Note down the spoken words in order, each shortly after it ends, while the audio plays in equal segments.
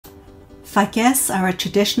Fakies are a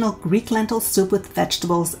traditional Greek lentil soup with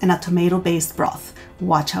vegetables and a tomato-based broth.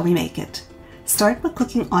 Watch how we make it. Start with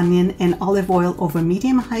cooking onion in olive oil over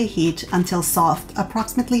medium-high heat until soft,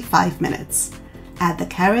 approximately 5 minutes. Add the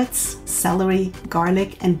carrots, celery,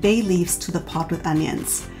 garlic, and bay leaves to the pot with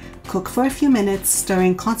onions. Cook for a few minutes,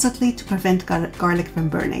 stirring constantly to prevent garlic from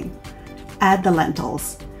burning. Add the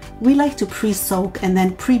lentils. We like to pre-soak and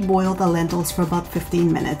then pre-boil the lentils for about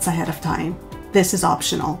 15 minutes ahead of time. This is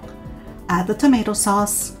optional. Add the tomato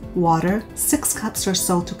sauce, water, 6 cups or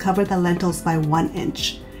so to cover the lentils by 1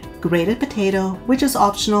 inch. Grated potato, which is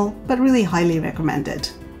optional but really highly recommended.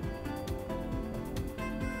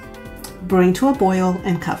 Bring to a boil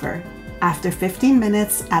and cover. After 15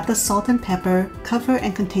 minutes, add the salt and pepper, cover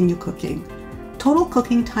and continue cooking. Total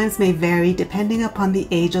cooking times may vary depending upon the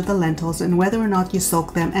age of the lentils and whether or not you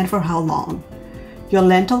soak them and for how long. Your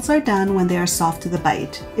lentils are done when they are soft to the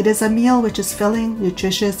bite. It is a meal which is filling,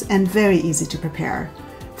 nutritious, and very easy to prepare.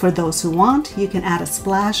 For those who want, you can add a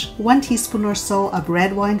splash, 1 teaspoon or so of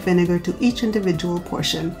red wine vinegar to each individual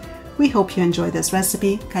portion. We hope you enjoy this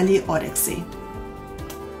recipe. Kali oreksi.